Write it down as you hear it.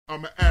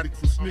I'm an addict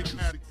for sneakers.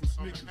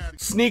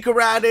 Sneaker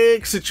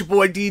addicts, it's your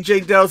boy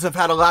DJ Delz. I've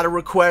had a lot of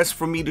requests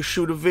for me to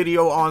shoot a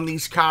video on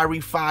these Kyrie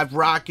 5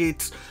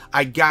 ROKITs.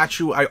 I got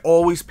you. I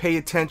always pay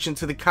attention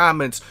to the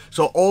comments,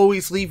 so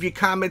always leave your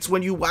comments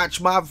when you watch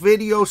my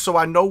video so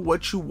I know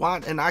what you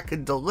want and I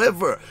can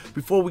deliver.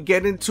 Before we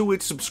get into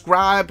it,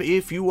 subscribe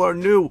if you are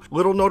new.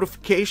 Little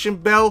notification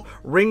bell,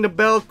 ring the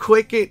bell,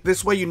 click it.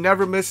 This way you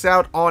never miss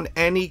out on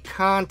any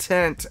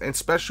content,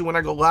 especially when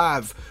I go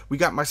live. We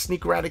got my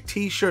Sneaker Addict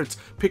t-shirts.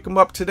 Pick them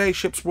up today.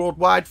 Ships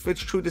worldwide,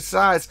 fits true to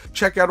size.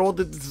 Check out all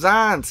the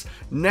designs.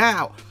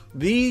 Now,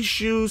 these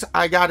shoes,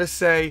 I gotta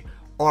say,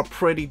 are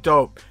pretty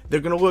dope. They're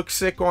gonna look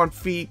sick on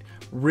feet,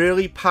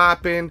 really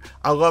popping.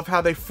 I love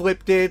how they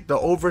flipped it, the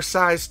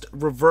oversized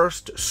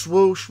reversed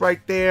swoosh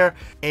right there,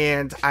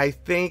 and I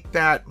think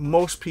that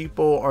most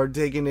people are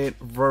digging it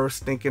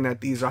versus thinking that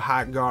these are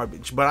hot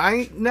garbage. But I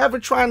ain't never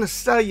trying to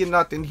sell you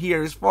nothing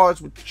here as far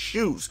as with the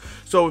shoes.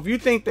 So if you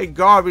think they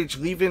garbage,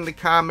 leave it in the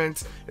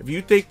comments. If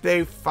you think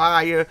they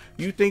fire,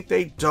 you think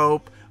they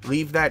dope,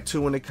 leave that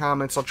too in the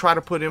comments. I'll try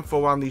to put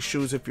info on these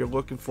shoes if you're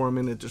looking for them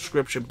in the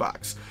description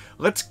box.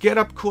 Let's get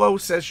up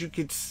close. As you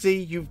can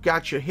see, you've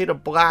got your hit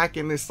of black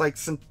in this like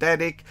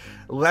synthetic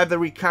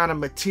leathery kind of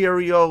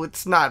material.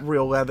 It's not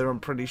real leather, I'm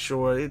pretty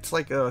sure. It's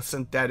like a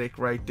synthetic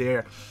right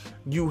there.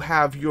 You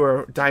have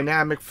your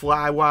dynamic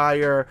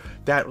flywire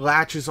that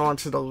latches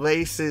onto the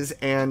laces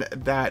and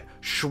that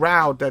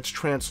shroud that's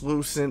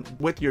translucent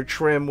with your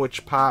trim,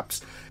 which pops.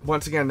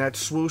 Once again, that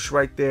swoosh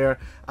right there.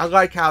 I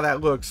like how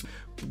that looks.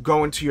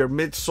 Going to your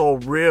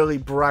midsole, really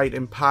bright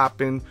and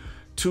popping,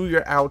 to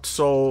your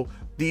outsole.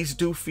 These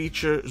do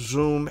feature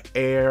Zoom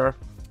Air.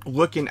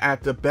 Looking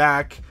at the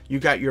back, you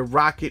got your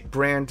ROKIT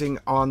branding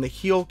on the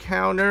heel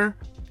counter,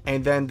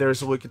 and then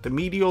there's a look at the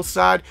medial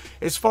side.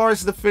 As far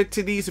as the fit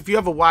to these, if you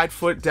have a wide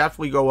foot,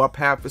 definitely go up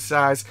half a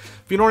size.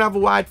 If you don't have a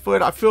wide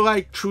foot, I feel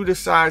like true to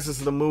size is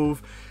the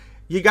move.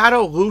 You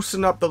gotta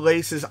loosen up the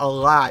laces a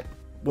lot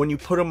when you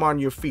put them on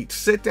your feet.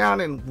 Sit down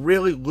and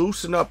really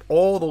loosen up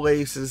all the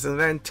laces and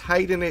then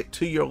tighten it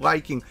to your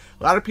liking.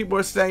 A lot of people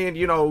are saying,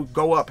 you know,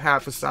 go up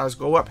half a size,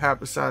 go up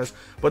half a size,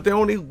 but they're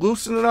only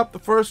loosening up the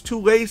first two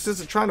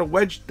laces and trying to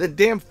wedge the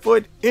damn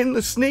foot in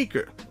the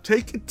sneaker.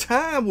 Take your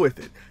time with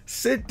it.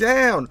 Sit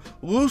down,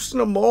 loosen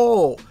them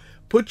all,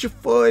 put your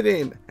foot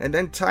in, and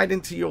then tighten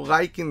to your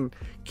liking.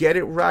 Get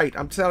it right.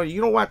 I'm telling you,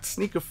 you don't want the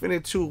sneaker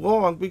fitted too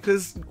long,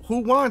 because who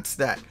wants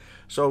that?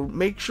 So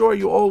make sure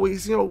you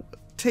always, you know,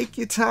 take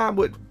your time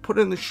with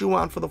putting the shoe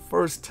on for the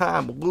first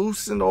time.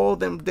 Loosen all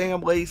them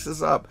damn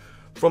laces up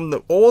from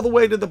all the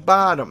way to the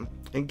bottom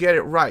and get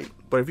it right.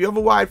 But if you have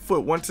a wide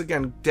foot, once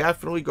again,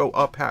 definitely go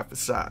up half a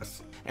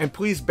size. And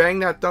please bang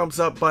that thumbs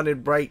up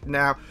button right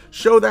now.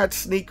 Show that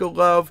sneaker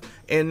love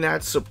and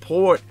that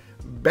support.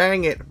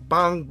 Bang it,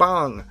 bang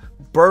bang.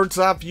 Bird's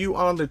eye view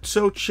on the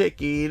toe, check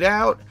it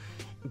out.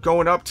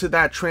 Going up to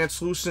that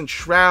translucent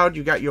shroud,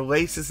 you got your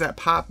laces that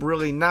pop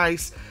really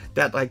nice,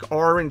 that like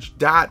orange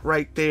dot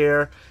right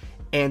there,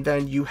 and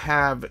then you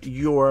have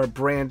your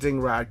branding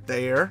right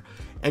there,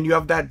 and you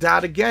have that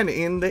dot again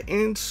in the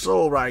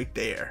insole right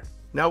there.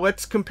 Now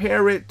let's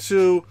compare it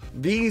to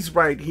these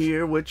right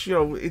here, which, you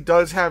know, it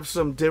does have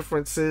some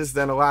differences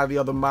than a lot of the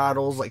other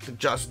models, like the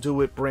Just Do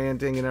It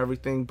branding and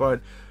everything, but,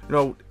 you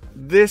know,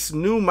 this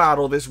new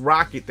model, this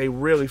ROKIT, they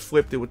really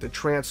flipped it with the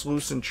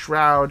translucent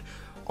shroud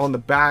on the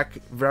back.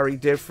 Very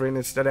different,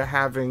 instead of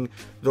having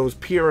those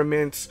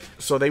pyramids.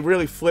 So they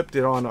really flipped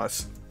it on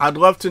us. I'd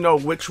love to know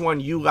which one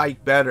you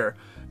like better.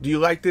 Do you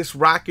like this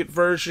ROKIT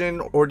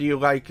version, or do you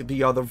like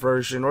the other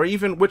version? Or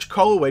even which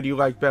colorway do you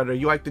like better?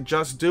 You like the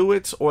Just Do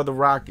It's or the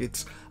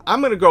ROKITs?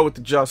 I'm gonna go with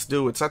the Just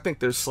Do It's. I think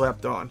they're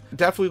slept on.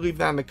 Definitely leave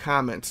that in the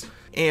comments.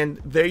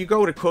 And there you go,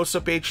 with a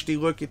close-up HD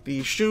look at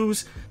these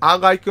shoes. I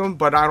like them,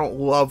 but I don't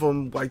love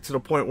them like to the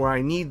point where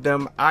I need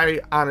them. I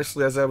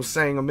honestly, as I was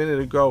saying a minute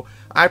ago,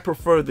 I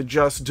prefer the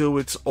Just Do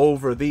It's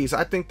over these.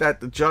 I think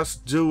that the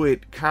Just Do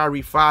It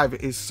Kyrie 5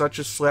 is such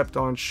a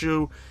slept-on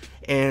shoe,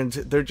 and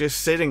they're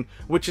just sitting,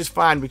 which is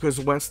fine, because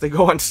once they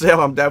go on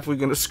sale, I'm definitely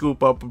going to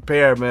scoop up a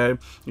pair, man.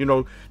 You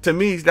know, to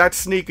me, that's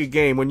sneaker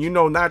game. When you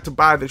know not to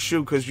buy the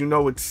shoe because you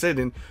know it's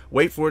sitting,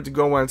 wait for it to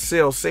go on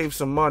sale, save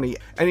some money.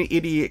 Any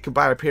idiot can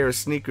buy a pair of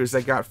sneakers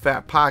that got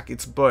fat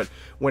pockets, but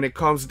when it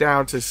comes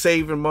down to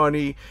saving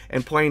money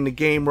and playing the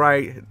game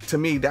right, to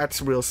me,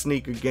 that's real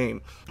sneaker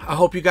game. I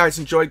hope you guys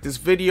enjoyed this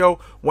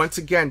video. Once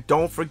again,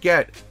 don't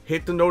forget,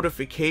 hit the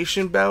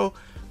notification bell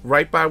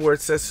right by where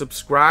it says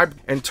subscribe,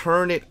 and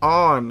turn it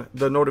on,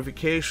 the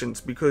notifications,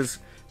 because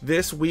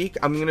this week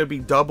I'm going to be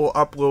double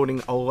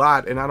uploading a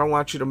lot, and I don't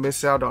want you to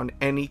miss out on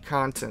any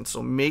content.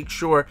 So make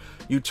sure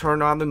you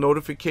turn on the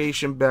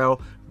notification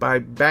bell by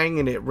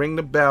banging it, ring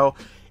the bell.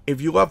 If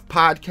you love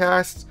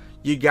podcasts,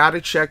 you got to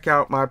check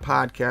out my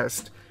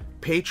podcast,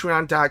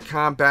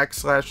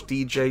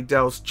 patreon.com/DJ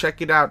Delz.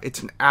 Check it out.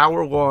 It's an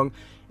hour long.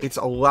 It's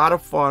a lot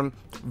of fun,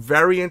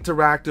 very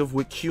interactive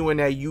with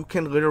Q&A. You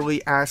can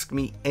literally ask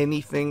me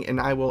anything and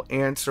I will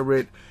answer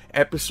it.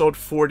 Episode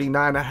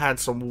 49, I had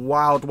some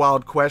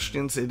wild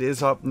questions. It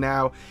is up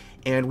now.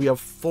 and we have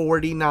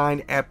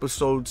 49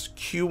 episodes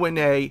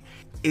Q&A.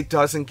 It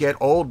doesn't get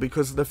old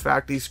because of the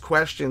fact these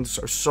questions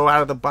are so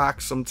out of the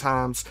box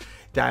sometimes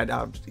that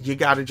you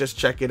got to just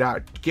check it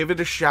out. Give it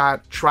a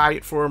shot. Try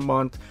it for a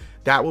month.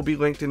 That will be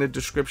linked in the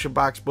description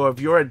box below. If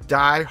you're a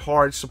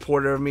die-hard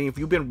supporter of me, if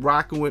you've been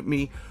rocking with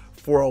me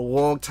for a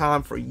long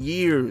time, for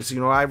years,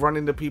 you know, I run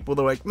into people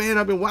that are like, man,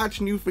 I've been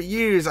watching you for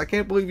years. I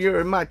can't believe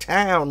you're in my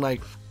town.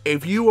 Like,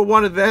 if you are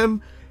one of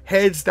them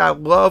heads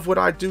that love what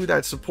I do,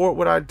 that support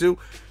what I do,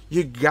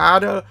 you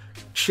gotta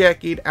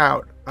check it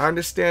out. I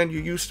understand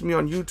you're used to me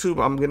on YouTube.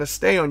 I'm gonna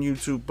stay on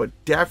YouTube, but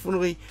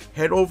definitely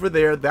head over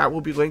there. That will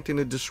be linked in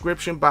the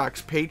description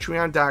box,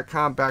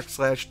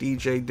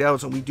 patreon.com/DJ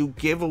Delz, and we do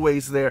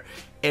giveaways there.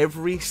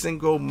 Every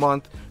single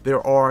month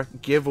there are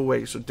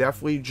giveaways, so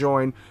definitely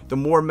join. The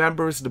more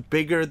members, the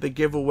bigger the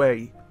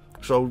giveaway.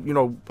 So, you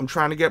know, I'm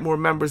trying to get more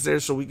members there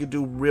so we could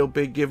do real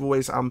big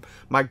giveaways.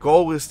 My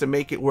goal is to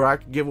make it where I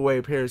could give away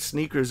a pair of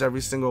sneakers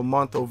every single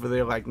month over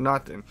there like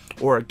nothing,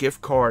 or a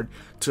gift card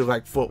to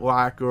like Foot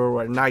Locker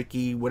or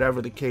Nike,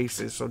 whatever the case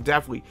is. So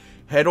definitely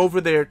head over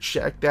there,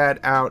 check that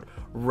out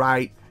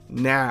right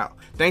now.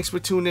 Thanks for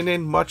tuning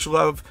in. Much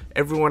love,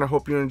 everyone. I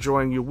hope you're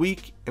enjoying your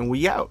week, and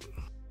we out.